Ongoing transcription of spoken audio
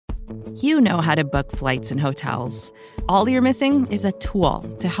You know how to book flights and hotels. All you're missing is a tool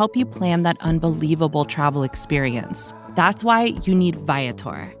to help you plan that unbelievable travel experience. That's why you need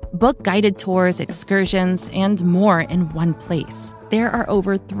Viator. Book guided tours, excursions, and more in one place. There are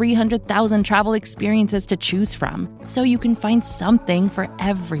over 300,000 travel experiences to choose from, so you can find something for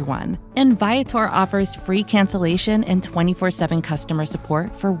everyone. And Viator offers free cancellation and 24/7 customer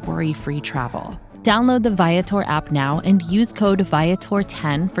support for worry-free travel. Download the Viator app now and use code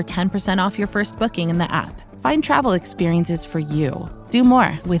Viator10 for 10% off your first booking in the app. Find travel experiences for you. Do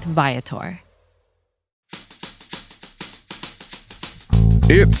more with Viator.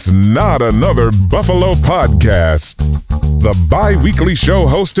 It's not another Buffalo podcast. The bi-weekly show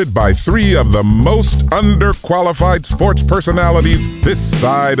hosted by three of the most underqualified sports personalities this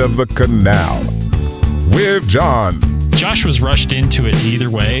side of the canal. With John. Josh was rushed into it either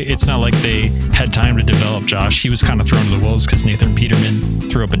way. It's not like they had time to develop Josh. He was kind of thrown to the wolves because Nathan Peterman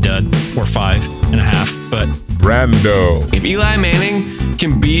threw up a dud or 5.5. But Brando. If Eli Manning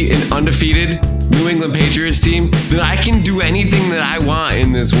can beat an undefeated New England Patriots team, then I can do anything that I want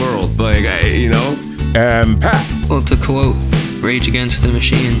in this world. And Pat. Well, to quote Rage Against the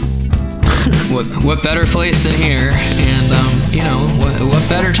Machine, what better place than here? And, what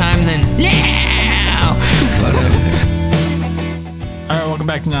better time than now? All right, welcome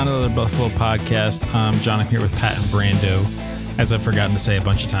back to Not Another Buffalo Podcast. John, I'm here with Pat and Brando. As I've forgotten to say a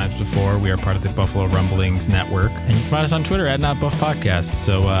bunch of times before, we are part of the Buffalo Rumblings Network. And you can find us on Twitter at NotBuffPodcast.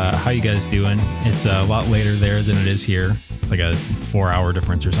 So how you guys doing? It's a lot later there than it is here. It's like a 4-hour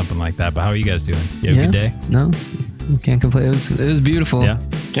difference or something like that. But how are you guys doing? You have a good day? No, can't complain. It was beautiful. Yeah.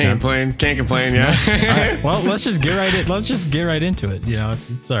 Can't complain. Yeah. All right. Well, let's just get right into it. You know,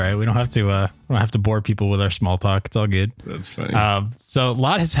 it's all right. We don't have to bore people with our small talk. It's all good. That's funny. So a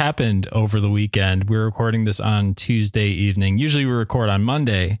lot has happened over the weekend. We're recording this on Tuesday evening. Usually we record on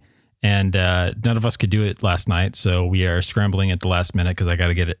Monday, and none of us could do it last night. So we are scrambling at the last minute because I got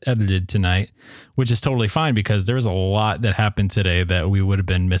to get it edited tonight, which is totally fine because there was a lot that happened today that we would have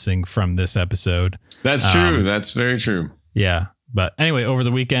been missing from this episode. That's true. That's very true. Yeah. But anyway, over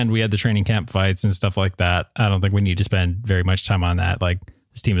the weekend, we had the training camp fights and stuff like that. I don't think we need to spend very much time on that. Like,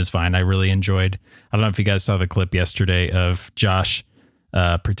 this team is fine. I really enjoyed. I don't know if you guys saw the clip yesterday of Josh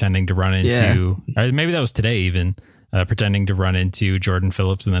pretending to run into, or maybe that was today even, pretending to run into Jordan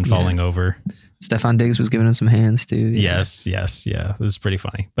Phillips and then falling over. Stephon Diggs was giving him some hands too. Yeah. Yes. Yeah. This is pretty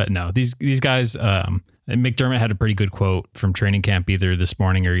funny. But no, these guys, McDermott had a pretty good quote from training camp either this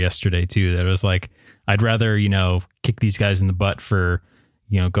morning or yesterday too. That was like, I'd rather, kick these guys in the butt for,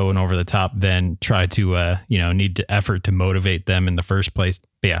 going over the top than try to, need to effort to motivate them in the first place.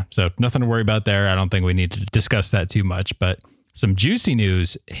 But yeah, so nothing to worry about there. I don't think we need to discuss that too much, but some juicy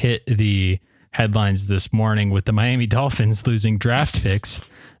news hit the headlines this morning with the Miami Dolphins losing draft picks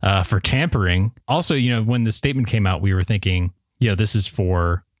for tampering. Also, when the statement came out, we were thinking, this is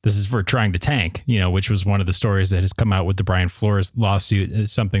for trying to tank, which was one of the stories that has come out with the Brian Flores lawsuit.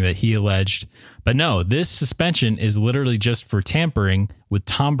 Is something that he alleged. But no, this suspension is literally just for tampering with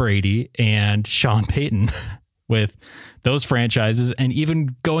Tom Brady and Sean Payton with those franchises. And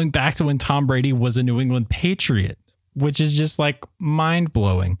even going back to when Tom Brady was a New England Patriot, which is just like mind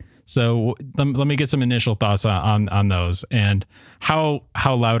blowing. So let me get some initial thoughts on those. And how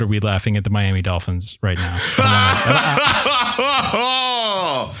loud are we laughing at the Miami Dolphins right now?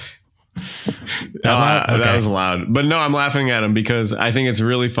 That was loud. But no, I'm laughing at him because I think it's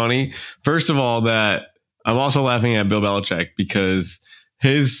really funny. First of all, that I'm also laughing at Bill Belichick because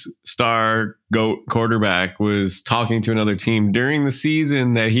his star GOAT quarterback was talking to another team during the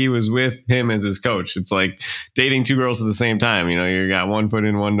season that he was with him as his coach. It's like dating two girls at the same time. You got one foot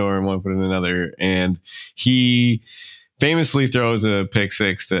in one door and one foot in another. And he famously throws a pick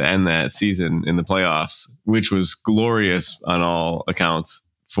six to end that season in the playoffs, which was glorious on all accounts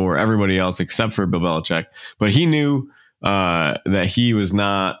for everybody else except for Bill Belichick. But he knew that he was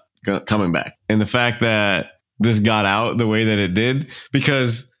not coming back. And the fact that this got out the way that it did,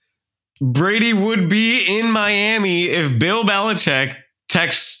 because Brady would be in Miami if Bill Belichick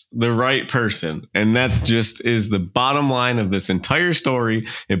texts the right person. And that just is the bottom line of this entire story.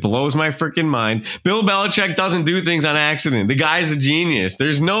 It blows my freaking mind. Bill Belichick doesn't do things on accident. The guy's a genius.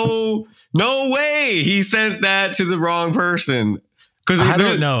 There's no way he sent that to the wrong person. I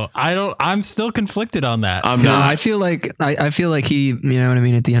don't know. I'm still conflicted on that. I feel like he, you know what I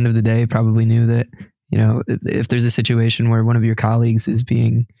mean? At the end of the day, probably knew that, if there's a situation where one of your colleagues is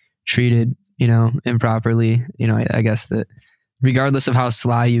being treated, improperly, I guess that regardless of how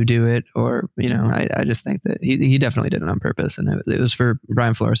sly you do it, or, I just think that he definitely did it on purpose, and it was for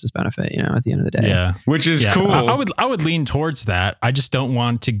Brian Flores' benefit, at the end of the day. Yeah. Which is cool. I would lean towards that. I just don't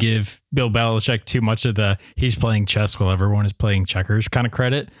want to give Bill Belichick too much of the he's playing chess while everyone is playing checkers kind of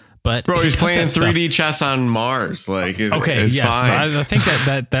credit. But bro, he's playing 3D chess on Mars. Like, it's fine. I think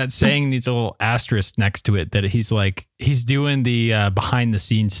that saying needs a little asterisk next to it, that he's doing the behind the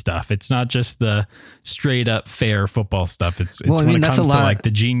scenes stuff. It's not just the straight up fair football stuff. It's when it comes to like the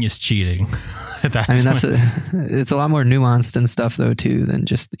genius cheating. It's a lot more nuanced and stuff though too than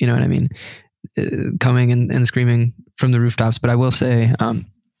just, you know what I mean, coming and screaming from the rooftops. But I will say,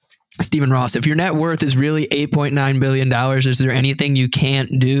 Stephen Ross, if your net worth is really $8.9 billion, is there anything you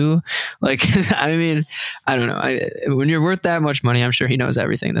can't do? Like, I mean, I don't know. When you're worth that much money, I'm sure he knows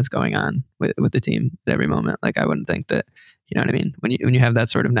everything that's going on with the team at every moment. Like, I wouldn't think that, you know what I mean? When you have that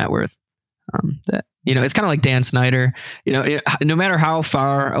sort of net worth, that, it's kind of like Dan Snyder, no matter how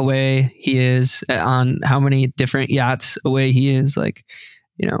far away he is, on how many different yachts away he is, like,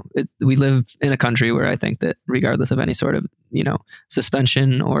 we live in a country where I think that regardless of any sort of,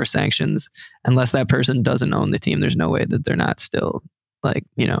 suspension or sanctions, unless that person doesn't own the team, there's no way that they're not still like,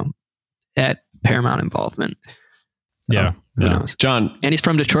 at paramount involvement. So, yeah. Who knows? John. And he's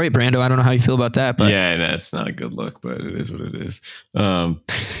from Detroit, Brando. I don't know how you feel about that, but yeah, that's not a good look, but it is what it is.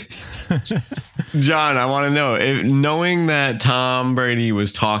 John, I want to know, knowing that Tom Brady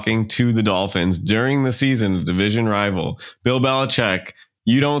was talking to the Dolphins during the season, a division rival, Bill Belichick,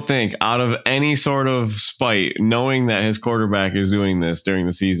 you don't think, out of any sort of spite, knowing that his quarterback is doing this during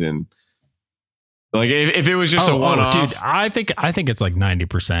the season, like if it was just a one-off, dude, I think it's like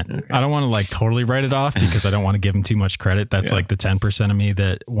 90%. Okay. I don't want to like totally write it off because I don't want to give him too much credit. That's like the 10% of me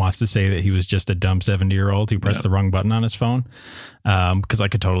that wants to say that he was just a dumb 70-year-old who pressed the wrong button on his phone. Because I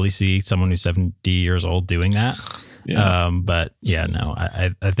could totally see someone who's 70 years old doing that. Yeah. But yeah, no,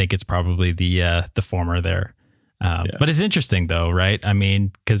 I think it's probably the former there. But it's interesting though, right? I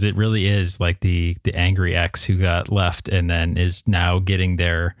mean, because it really is like the angry ex who got left and then is now getting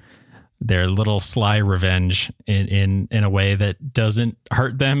their little sly revenge in a way that doesn't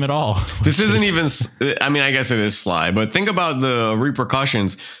hurt them at all. This isn't even, I mean, I guess it is sly, but think about the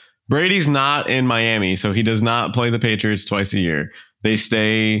repercussions. Brady's not in Miami, so he does not play the Patriots twice a year. They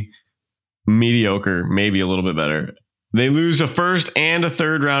stay mediocre, maybe a little bit better. They lose a first and a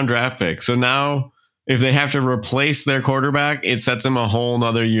third round draft pick. So now, if they have to replace their quarterback, it sets them a whole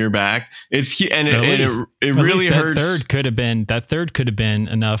nother year back. It really hurts. That third could have been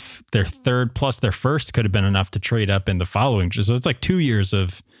enough. Their third plus their first could have been enough to trade up in the following. So it's like 2 years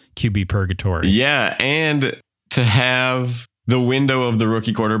of QB purgatory. Yeah, and to have the window of the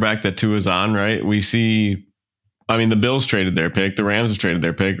rookie quarterback that Tua is on, right? We see, I mean, the Bills traded their pick, the Rams have traded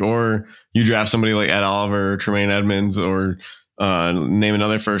their pick, or you draft somebody like Ed Oliver, Tremaine Edmonds, or name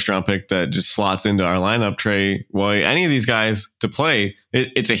another first round pick that just slots into our lineup tray. Well, any of these guys to play,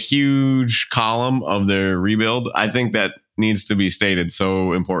 it's a huge column of their rebuild. I think that needs to be stated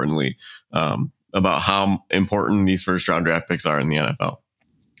so importantly about how important these first round draft picks are in the NFL.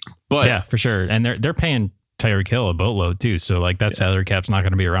 But yeah, for sure. And they're paying Tyreek Hill a boatload too. So like that salary cap's not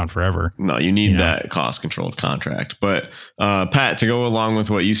going to be around forever. No, you need that cost controlled contract. But Pat, to go along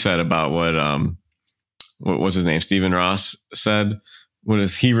with what you said about what was his name? Stephen Ross said,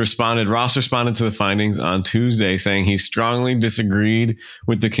 Ross responded to the findings on Tuesday, saying he strongly disagreed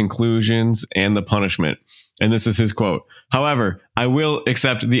with the conclusions and the punishment. And this is his quote. However, I will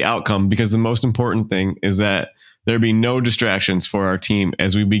accept the outcome because the most important thing is that there be no distractions for our team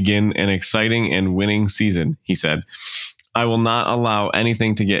as we begin an exciting and winning season, he said. I will not allow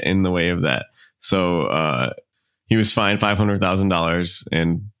anything to get in the way of that. So he was fined $500,000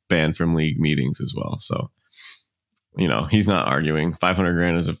 and banned from league meetings as well. So, he's not arguing.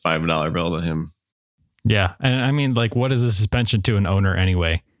 $500,000 is a $5 bill to him. Yeah. And I mean, like, what is a suspension to an owner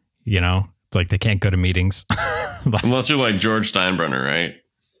anyway? It's like they can't go to meetings. Unless you're like George Steinbrenner, right?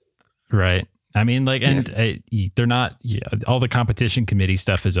 Right. I mean, like, and they're not, all the competition committee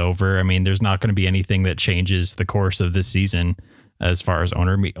stuff is over. I mean, there's not going to be anything that changes the course of this season as far as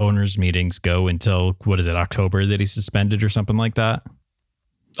owners meetings go until, October that he's suspended or something like that?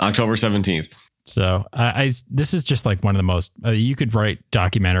 October 17th. So this is just like one of the most, you could write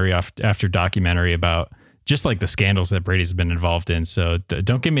documentary after documentary about just like the scandals that Brady's been involved in. So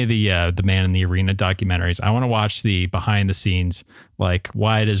don't give me the Man in the Arena documentaries. I want to watch the behind the scenes, like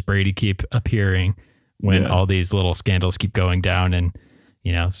why does Brady keep appearing when all these little scandals keep going down? And,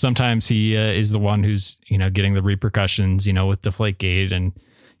 sometimes he is the one who's, getting the repercussions, with Deflategate. And,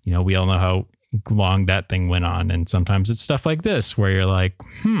 we all know how long that thing went on. And sometimes it's stuff like this where you're like,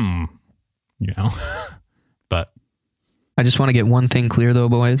 but I just want to get one thing clear though,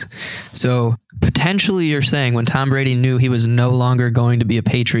 boys. So potentially you're saying when Tom Brady knew he was no longer going to be a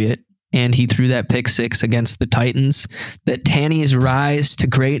Patriot and he threw that pick six against the Titans, that Tanny's rise to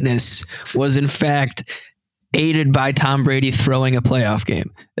greatness was in fact aided by Tom Brady throwing a playoff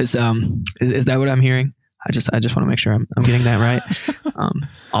game. Is that what I'm hearing? I just want to make sure I'm getting that right.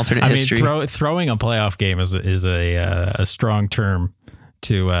 Alternate history. Throwing a playoff game is a strong term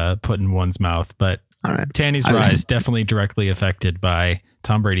to put in one's mouth, but all right. Tanny's rise definitely directly affected by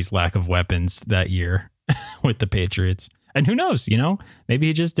Tom Brady's lack of weapons that year with the Patriots. And who knows, maybe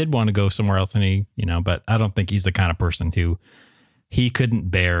he just did want to go somewhere else and but I don't think he's the kind of person who he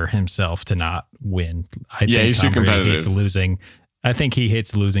couldn't bear himself to not win. I think he's too competitive. Hates losing. I think he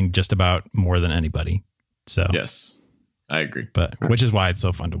hates losing just about more than anybody. So yes, I agree. But which is why it's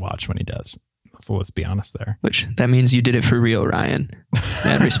so fun to watch when he does. So let's be honest there. Which that means you did it for real, Ryan.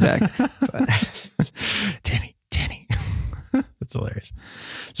 Mad respect. Tanny. That's hilarious.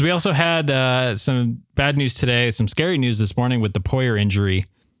 So we also had some bad news today, some scary news this morning with the Poyer injury.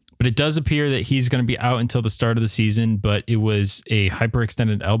 But it does appear that he's going to be out until the start of the season, but it was a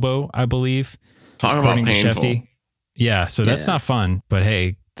hyperextended elbow, I believe. Talk about painful. Yeah, so that's not fun. But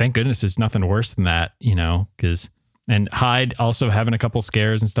hey, thank goodness it's nothing worse than that, because... And Hyde also having a couple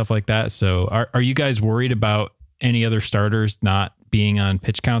scares and stuff like that. So are you guys worried about any other starters not being on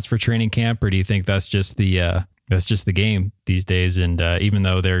pitch counts for training camp? Or do you think that's just the game these days? And even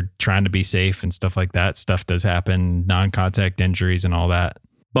though they're trying to be safe and stuff like that, stuff does happen, non-contact injuries and all that.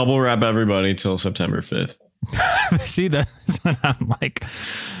 Bubble wrap everybody till September 5th. See, that's what I'm like.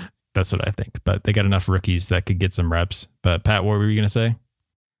 That's what I think. But they got enough rookies that could get some reps. But Pat, what were you going to say?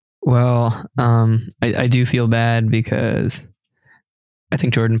 Well, I do feel bad because I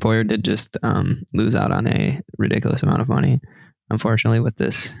think Jordan Poyer did just lose out on a ridiculous amount of money, unfortunately, with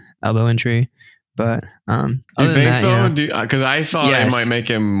this elbow injury. But you think though? Because I thought it might make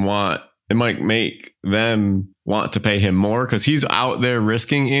them want to pay him more because he's out there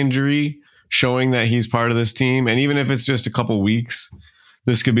risking injury, showing that he's part of this team. And even if it's just a couple weeks,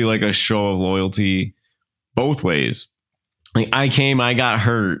 this could be like a show of loyalty both ways. Like I got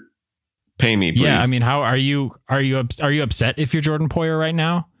hurt. Pay me, please. Yeah, I mean, how are you upset if you're Jordan Poyer right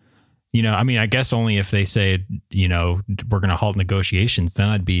now? I guess only if they say, we're going to halt negotiations, then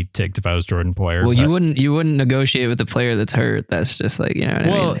I'd be ticked if I was Jordan Poyer. Well, you wouldn't negotiate with a player that's hurt. That's just like, I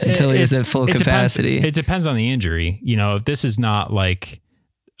mean, until he is at full capacity. It depends on the injury. If this is not like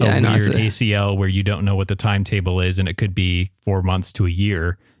a weird ACL where you don't know what the timetable is and it could be 4 months to a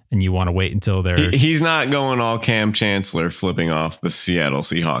year. And you want to wait until they're... He's not going all Cam Chancellor flipping off the Seattle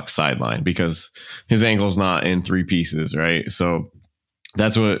Seahawks sideline because his ankle's not in three pieces, right? So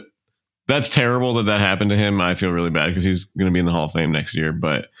that's terrible that happened to him. I feel really bad because he's going to be in the Hall of Fame next year.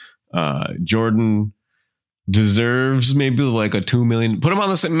 But Jordan deserves maybe like a $2 million. Put him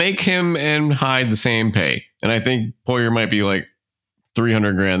on make him and Hyde the same pay. And I think Poyer might be like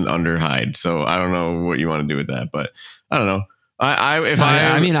 $300,000 under Hyde. So I don't know what you want to do with that, but I don't know.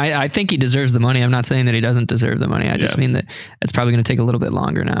 I think he deserves the money. I'm not saying that he doesn't deserve the money. I just mean that it's probably going to take a little bit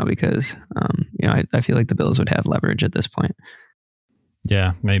longer now because, I feel like the Bills would have leverage at this point.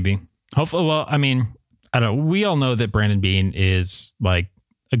 Yeah, maybe. Hopefully. Well, I mean, I don't know. We all know that Brandon Beane is like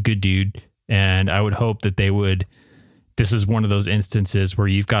a good dude, and I would hope that this is one of those instances where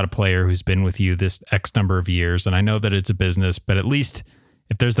you've got a player who's been with you this X number of years. And I know that it's a business, but at least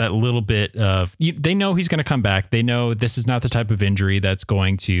if there's that little bit of, they know he's going to come back. They know this is not the type of injury that's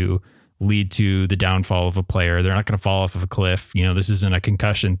going to lead to the downfall of a player. They're not going to fall off of a cliff. This isn't a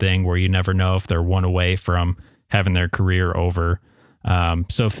concussion thing where you never know if they're one away from having their career over.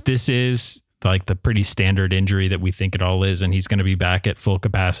 So if this is like the pretty standard injury that we think it all is, and he's going to be back at full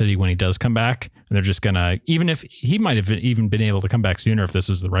capacity when he does come back, and they're just going to, even if he might have even been able to come back sooner if this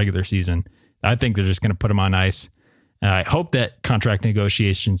was the regular season, I think they're just going to put him on ice. I hope that contract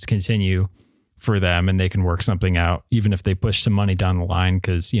negotiations continue for them and they can work something out, even if they push some money down the line,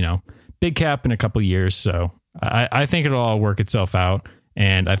 because, big cap in a couple of years. So I think it'll all work itself out.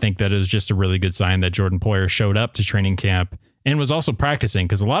 And I think that it was just a really good sign that Jordan Poyer showed up to training camp and was also practicing,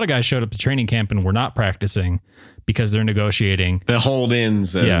 because a lot of guys showed up to training camp and were not practicing because they're negotiating. The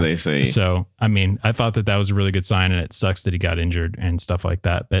hold-ins, as they say. So, I mean, I thought that was a really good sign, and it sucks that he got injured and stuff like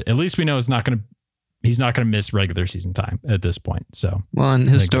that. But at least we know he's not going to miss regular season time at this point. So, well, and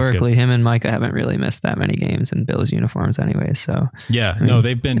historically, him and Micah haven't really missed that many games in Bills uniforms anyway. So, yeah, no,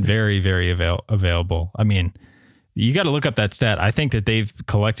 they've been very, very available. I mean, you got to look up that stat. I think that they've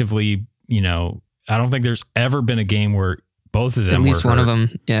collectively, I don't think there's ever been a game where both of them at least were one hurt. of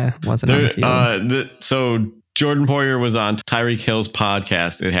them, wasn't on the field. So Jordan Poyer was on Tyreek Hill's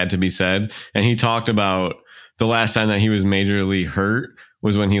podcast, It Had to Be Said, and he talked about the last time that he was majorly hurt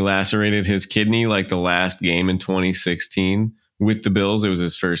was when he lacerated his kidney, like the last game in 2016 with the Bills. It was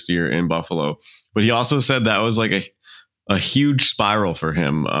his first year in Buffalo. But he also said that was like a huge spiral for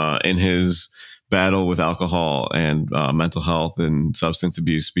him in his battle with alcohol and mental health and substance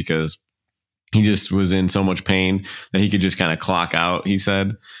abuse, because he just was in so much pain that he could just kind of clock out, he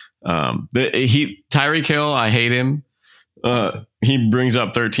said. Tyreek Hill, I hate him. He brings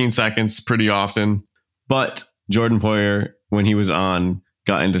up 13 seconds pretty often, but Jordan Poyer, when he was on,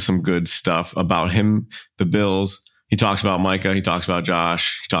 got into some good stuff about him, the Bills. He talks about Micah. He talks about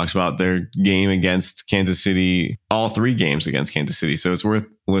Josh. He talks about their game against Kansas City, all 3 games against Kansas City. So it's worth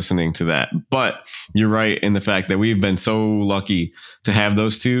listening to that. But you're right in the fact that we've been so lucky to have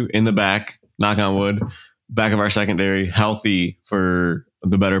those 2 in the back, knock on wood, back of our secondary, healthy for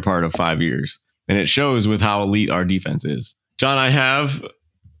the better part of 5 years. And it shows with how elite our defense is. John, I have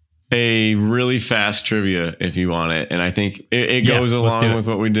a really fast trivia if you want it. And I think it goes along with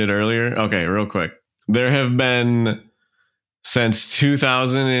what we did earlier. Okay, real quick. There have been, since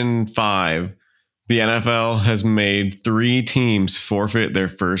 2005, the NFL has made 3 teams forfeit their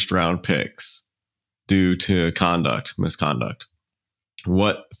first round picks due to misconduct.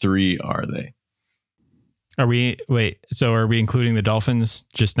 What 3 are they? Are we including the Dolphins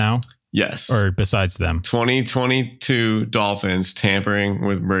just now? Yes. Or besides them? 2022 Dolphins tampering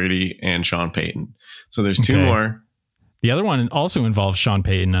with Brady and Sean Payton. So there's 2 more. The other one also involves Sean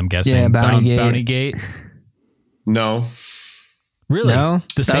Payton, I'm guessing. Yeah, Bountygate. No. Really? No.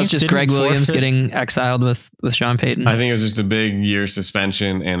 That was just Greg Williams getting exiled with Sean Payton. I think it was just a big year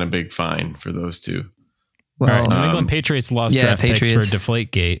suspension and a big fine for those 2. Well, all right, New England Patriots lost draft picks for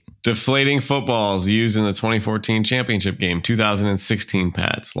Deflategate. Deflating footballs used in the 2014 championship game. 2016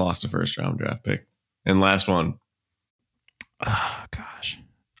 Pats lost a first round draft pick. And last one. Oh, gosh.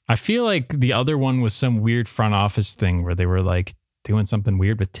 I feel like the other one was some weird front office thing where they were like doing something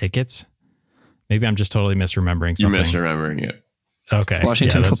weird with tickets. Maybe I'm just totally misremembering something. You're misremembering it. Okay.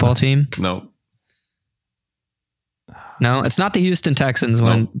 Washington football team? No. No, it's not the Houston Texans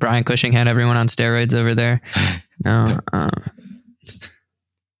when Brian Cushing had everyone on steroids over there. No.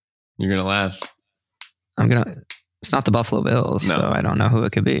 You're going to laugh. It's not the Buffalo Bills, so I don't know who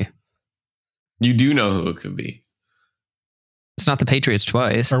it could be. You do know who it could be. It's not the Patriots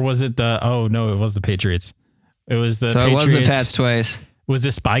twice. Or was it it was the Patriots. It was the Patriots. It was the Pats twice. Was it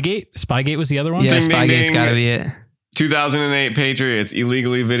Spygate? Spygate was the other one? Yeah, ding, Spygate's got to be it. 2008 Patriots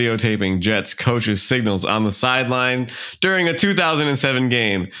illegally videotaping Jets coaches' signals on the sideline during a 2007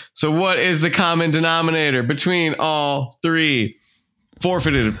 game. So what is the common denominator between all 3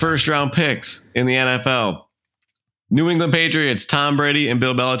 forfeited first round picks in the NFL? New England Patriots, Tom Brady, and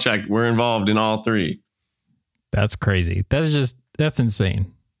Bill Belichick were involved in all 3. That's crazy. That's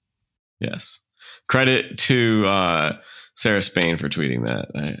insane. Yes. Credit to Sarah Spain for tweeting that.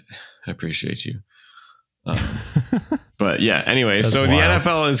 I appreciate you. But yeah, anyway, so wild. The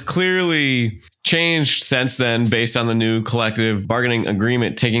NFL has clearly changed since then based on the new collective bargaining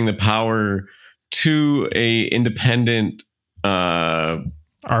agreement, taking the power to a independent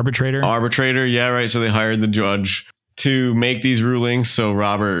arbitrator. Yeah, right. So they hired the judge to make these rulings. So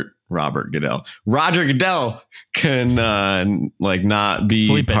Roger Goodell can not be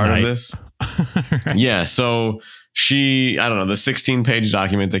sleep part of this. Right. Yeah. So the 16-page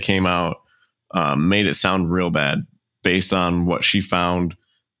document that came out made it sound real bad based on what she found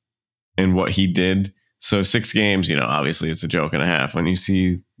and what he did. So 6 games, obviously it's a joke and a half. When you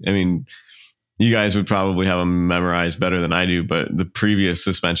see, you guys would probably have them memorized better than I do, but the previous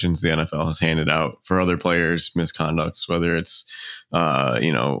suspensions the NFL has handed out for other players' misconducts, whether it's,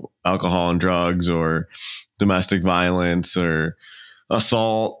 alcohol and drugs or domestic violence or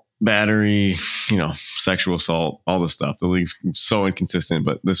assault, battery, sexual assault, all this stuff. The league's so inconsistent,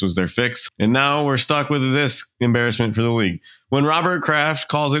 but this was their fix. And now we're stuck with this embarrassment for the league. When Robert Kraft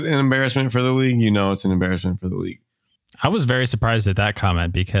calls it an embarrassment for the league, it's an embarrassment for the league. I was very surprised at that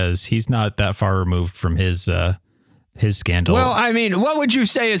comment because he's not that far removed from his scandal. Well, what would you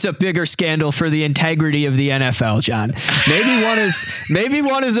say is a bigger scandal for the integrity of the NFL, John? Maybe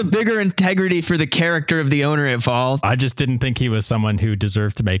one is a bigger integrity for the character of the owner involved. I just didn't think he was someone who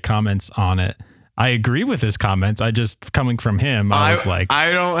deserved to make comments on it. I agree with his comments. Coming from him, I was like,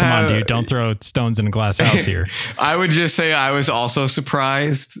 come on, dude, don't throw stones in a glass house here. I would just say I was also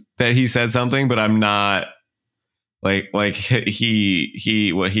surprised that he said something, but I'm not like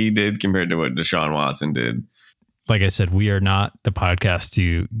he what he did compared to what Deshaun Watson did. Like I said, we are not the podcast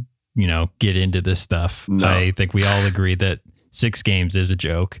to, get into this stuff. No. I think we all agree that 6 games is a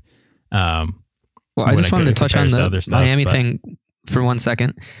joke. Well, I just wanted to touch on the Miami thing for 1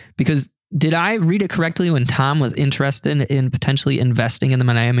 second, because did I read it correctly when Tom was interested in potentially investing in the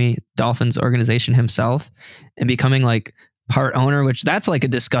Miami Dolphins organization himself and becoming like part owner, which that's like a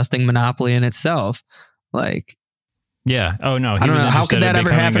disgusting monopoly in itself. Like, yeah. Oh no. I don't know. How could that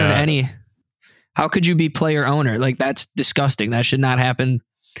ever happen in any, how could you be player owner? Like that's disgusting. That should not happen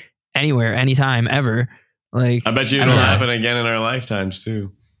anywhere, anytime, ever. Like, I bet you it'll happen again in our lifetimes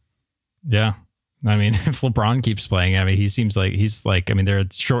too. Yeah. I mean, if LeBron keeps playing, I mean, he seems like there are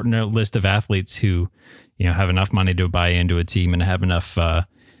a short list of athletes who, have enough money to buy into a team and have enough,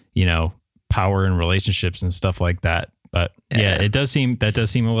 power and relationships and stuff like that. But yeah, that does seem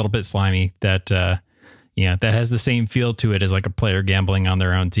a little bit slimy. That that has the same feel to it as like a player gambling on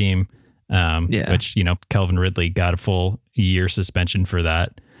their own team. Which Calvin Ridley got a full year suspension for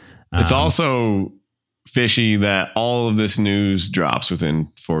that. It's also fishy that all of this news drops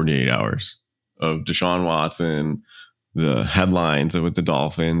within 48 hours of Deshaun Watson, the headlines with the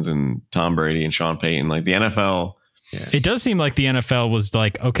Dolphins and Tom Brady and Sean Payton. Like the NFL. Yeah. It does seem like the NFL was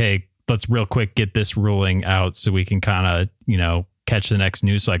like, okay, let's real quick get this ruling out so we can kind of, catch the next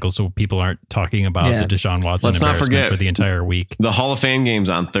news cycle so people aren't talking about the Deshaun Watson embarrassment for the entire week. The Hall of Fame game's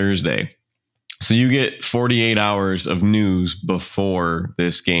on Thursday. So you get 48 hours of news before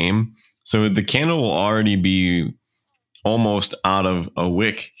this game. So the candle will already be almost out of a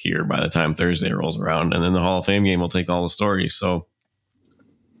wick here by the time Thursday rolls around. And then the Hall of Fame game will take all the stories. So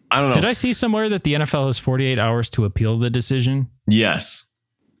I don't know. Did I see somewhere that the NFL has 48 hours to appeal the decision? Yes.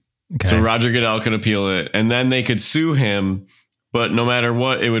 Okay. So Roger Goodell could appeal it and then they could sue him. But no matter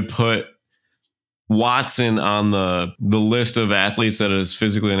what, it would put Watson on the list of athletes that is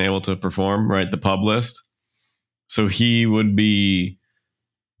physically unable to perform, right? The pub list. So he would be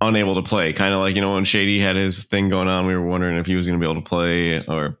unable to play. Kind of like, when Shady had his thing going on, we were wondering if he was going to be able to play,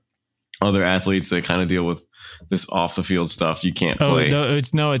 or other athletes that kind of deal with this off the field stuff. You can't play.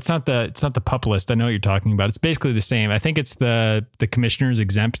 It's not the pup list. I know what you're talking about. It's basically the same. I think it's the commissioner's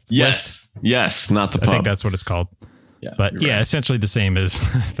exempt list. Yes. Not the pup. I think that's what it's called. Yeah, but right. Essentially the same as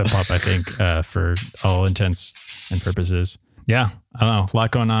the pup, I think, for all intents and purposes. Yeah. I don't know. A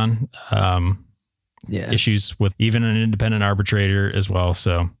lot going on. Issues with even an independent arbitrator as well.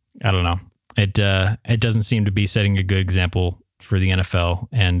 So I don't know. It doesn't seem to be setting a good example for the NFL,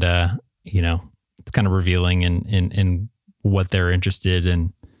 and it's kind of revealing in what they're interested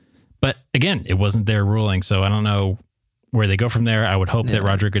in. But again, it wasn't their ruling, so I don't know where they go from there. I would hope that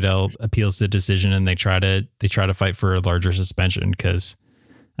Roger Goodell appeals the decision and they try to fight for a larger suspension, because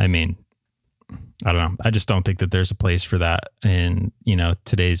I mean, I don't know. I just don't think that there's a place for that in,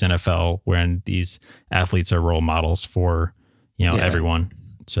 today's NFL, when these athletes are role models for, everyone.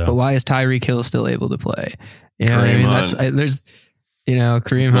 So, but why is Tyreek Hill still able to play? Kareem Hunt. There's,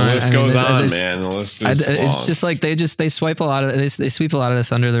 Kareem Hunt. The list goes on, man. The list is it's just like they swipe a lot of sweep a lot of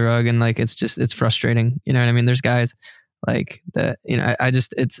this under the rug, and like it's frustrating. You know what I mean? There's guys like that.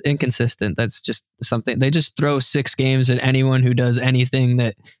 It's inconsistent. That's just something. They just throw 6 games at anyone who does anything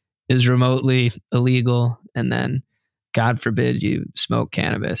that is remotely illegal, and then God forbid you smoke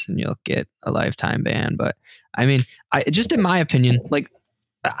cannabis and you'll get a lifetime ban. But I mean, just in my opinion, like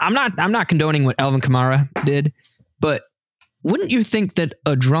I'm not condoning what Alvin Kamara did, but wouldn't you think that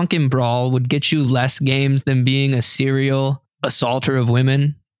a drunken brawl would get you less games than being a serial assaulter of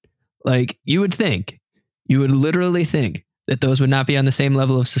women? Like you would literally think that those would not be on the same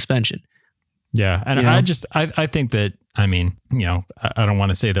level of suspension. Yeah. And I think that, I mean, I don't want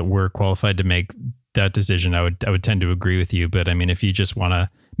to say that we're qualified to make that decision. I would tend to agree with you, but I mean, if you just want to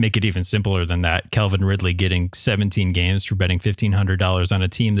make it even simpler than that, Calvin Ridley getting 17 games for betting $1,500 on a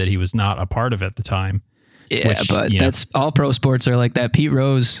team that he was not a part of at the time. Yeah, but that's all pro sports are like that. Pete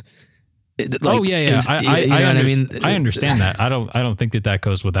Rose. I understand that. I don't think that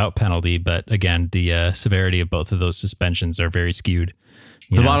goes without penalty, but again, the severity of both of those suspensions are very skewed.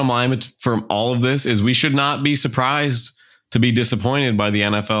 The bottom line from all of this is we should not be surprised to be disappointed by the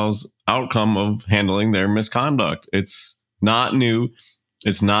NFL's outcome of handling their misconduct. It's not new.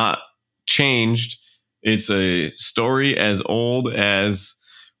 It's not changed. It's a story as old as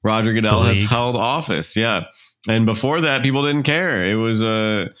Roger Goodell has held office. Yeah. And before that, people didn't care. It was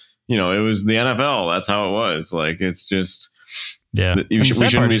it was the NFL. That's how it was. Like, it's just, we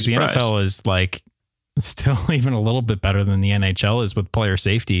shouldn't be surprised. The NFL is like still even a little bit better than the NHL is with player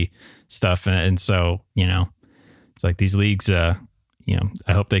safety stuff. And so, it's like these leagues, I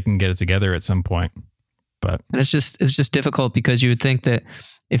hope they can get it together at some point. But and it's just difficult, because you would think that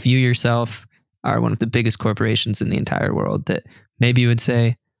if you yourself are one of the biggest corporations in the entire world, that maybe you would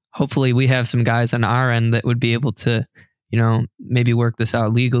say, hopefully we have some guys on our end that would be able to, maybe work this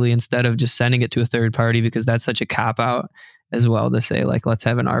out legally instead of just sending it to a third party, because that's such a cop out. as well to say like, let's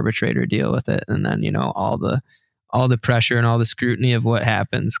have an arbitrator deal with it. And then, all the pressure and all the scrutiny of what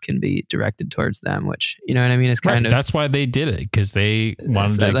happens can be directed towards them, which, you know what I mean? It's kind of, that's why they did it. Because they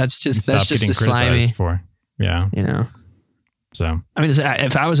wanted to stop getting criticized for, So, I mean,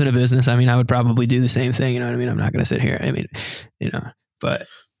 if I was in a business, I mean, I would probably do the same thing. You know what I mean? I'm not going to sit here. I mean, but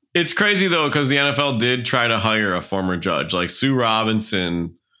it's crazy though, because the NFL did try to hire a former judge like Sue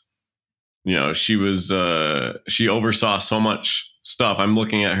Robinson. She was, she oversaw so much stuff. I'm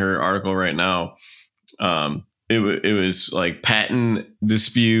looking at her article right now. It was like patent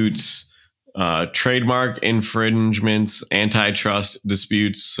disputes, trademark infringements, antitrust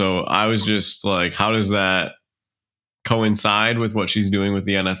disputes. So I was just like, how does that coincide with what she's doing with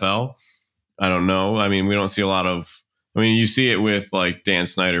the NFL? I don't know. I mean, we don't see a lot of, you see it with like Dan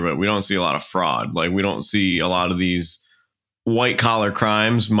Snyder, but we don't see a lot of fraud. Like we don't see a lot of these white collar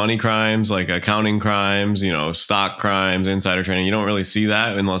crimes, money crimes, like accounting crimes, stock crimes, insider trading. You don't really see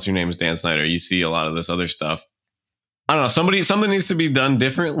that unless your name is Dan Snyder. You see a lot of this other stuff. I don't know. Something needs to be done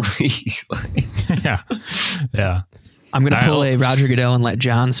differently. Yeah. I'm going to pull a Roger Goodell and let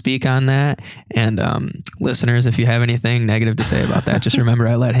John speak on that. And listeners, if you have anything negative to say about that, just remember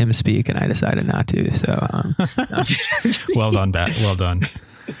I let him speak and I decided not to. So, well done, Bat. Well done.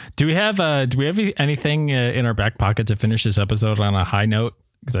 Do we have anything in our back pocket to finish this episode on a high note?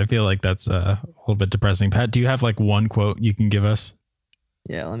 Because I feel like that's a little bit depressing. Pat, do you have like one quote you can give us?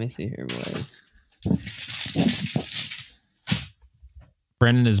 Yeah, let me see here, boys.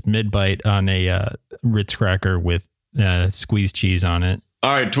 Brandon is mid-bite on a Ritz cracker with squeezed cheese on it.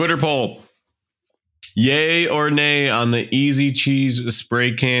 All right, Twitter poll. Yay or nay on the easy cheese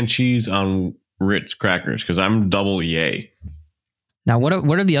spray can cheese on Ritz crackers? Because I'm double yay. Now, what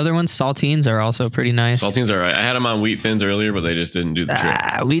are the other ones? Saltines are also pretty nice. Saltines are right. I had them on Wheat Thins earlier, but they just didn't do the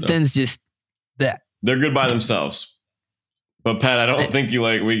trick. Wheat Thins just that. They're good by themselves. But Pat, I don't think you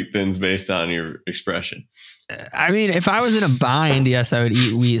like Wheat Thins based on your expression. I mean, if I was in a bind, yes, I would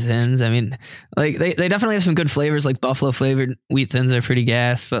eat Wheat Thins. I mean, like they definitely have some good flavors, like buffalo flavored Wheat Thins are pretty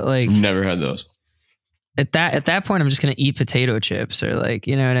gas, but like never had those. At that point, I'm just gonna eat potato chips or like,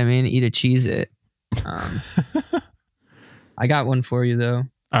 you know what I mean? Eat a Cheez-It. I got one for you though.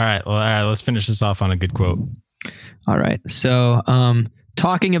 All right, let's finish this off on a good quote. All right. So,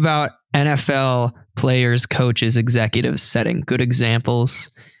 talking about NFL players, coaches, executives setting good examples.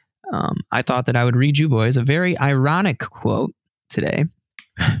 I thought that I would read you boys a very ironic quote today,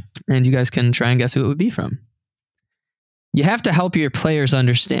 and you guys can try and guess who it would be from. You have to help your players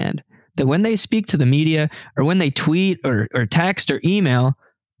understand that when they speak to the media or when they tweet or text or email,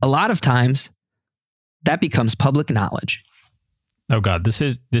 a lot of times that becomes public knowledge. Oh God, this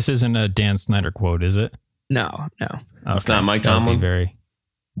isn't a Dan Snyder quote, is it? No. It's not Mike Tomlin.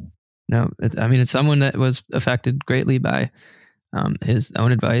 No, it's someone that was affected greatly by his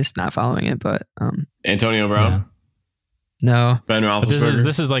own advice, not following it, but Antonio Brown. Yeah. No, Ben Roethlisberger.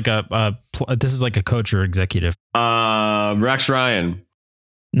 This is like a coach or executive. Rex Ryan.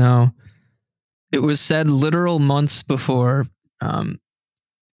 No, it was said literal months before.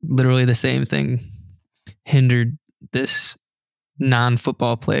 Literally the same thing hindered this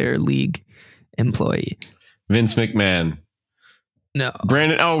non-football player league employee. Vince McMahon. No.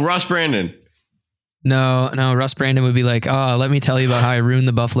 Russ Brandon. No, Russ Brandon would be like, oh, let me tell you about how I ruined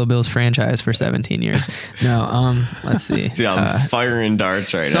the Buffalo Bills franchise for 17 years. No, let's see. See, I'm firing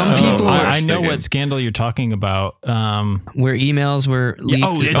darts right some now. people I know what scandal you're talking about. Where emails were leaked.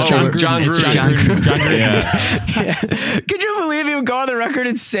 It's John Gruden. Yeah. Could you believe he would go on the record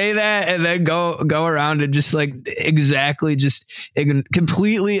and say that and then go around and just like exactly just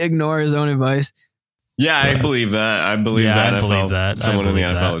completely ignore his own advice? Yeah, I believe that. I believe that. Someone in the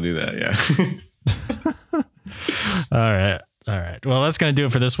NFL would do that. Yeah. All right. Well, that's going to do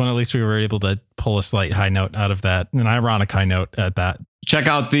it for this one. At least we were able to pull a slight high note out of that, an ironic high note at that. Check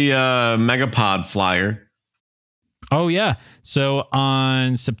out the Megapod flyer. Oh yeah. So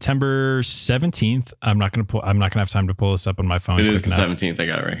on September 17th, I'm not going to have time to pull this up on my phone. It is the 17th. I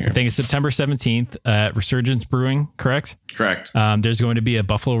got it right here. I think it's September 17th at Resurgence Brewing. Correct. There's going to be a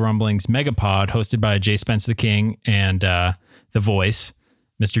Buffalo Rumblings Megapod hosted by Jay Spence the King and The Voice,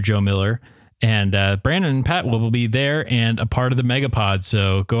 Mr. Joe Miller. And Brandon and Pat will be there and a part of the Megapod.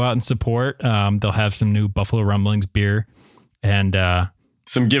 So go out and support. They'll have some new Buffalo Rumblings beer and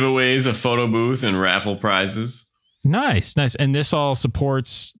some giveaways, a photo booth, and raffle prizes. Nice. And this all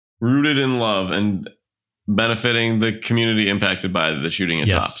supports Rooted in Love and benefiting the community impacted by the shooting at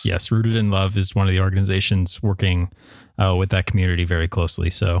Tops. Yes. Rooted in Love is one of the organizations working with that community very closely.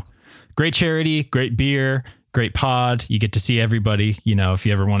 So great charity, great beer. great pod. You get to see everybody. You know, if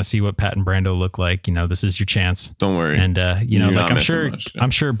you ever want to see what Pat and Brando look like, you know, this is your chance. Don't worry. And you know, You're like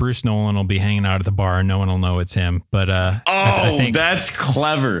I'm sure Bruce Nolan will be hanging out at the bar and no one will know it's him. But I think that's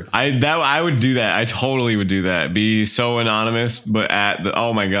clever. I would do that. I totally would do that. Be so anonymous, but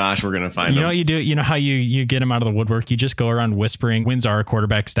oh my gosh, we're gonna find him. You know what you do? You know how you get him out of the woodwork? You just go around whispering wins are a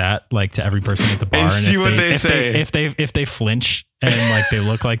quarterback stat, like to every person at the bar, and see what they say. If they flinch and like they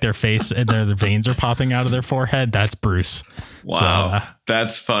look like their face and their veins are popping out of their forehead, that's Bruce. Wow, so,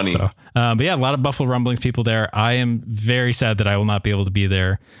 that's funny. But yeah, a lot of Buffalo Rumblings people there. I am very sad that I will not be able to be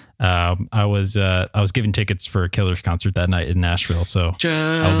there. I was given tickets for a Killers concert that night in Nashville, so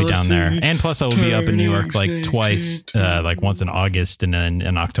I'll be down there. And plus, I will be up in New York like twice, like once in August and then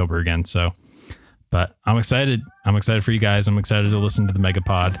in October again. So, but I'm excited. I'm excited for you guys. I'm excited to listen to the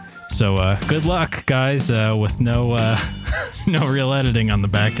Megapod. So good luck, guys, with no real editing on the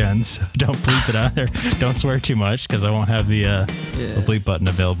back end. So don't bleep it out there. Don't swear too much because I won't have the bleep button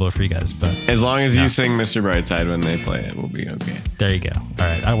available for you guys. But as long as you sing Mr. Brightside when they play it, we'll be okay. There you go. All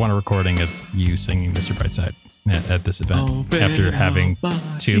right. I want a recording of you singing Mr. Brightside at this event after having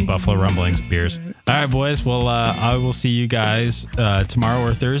 2 Buffalo Rumblings beers. All right, boys. Well, I will see you guys tomorrow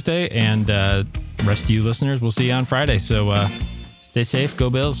or Thursday, and rest of you listeners, we'll see you on Friday. So stay safe. Go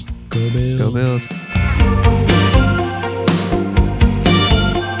Bills. Go Bills.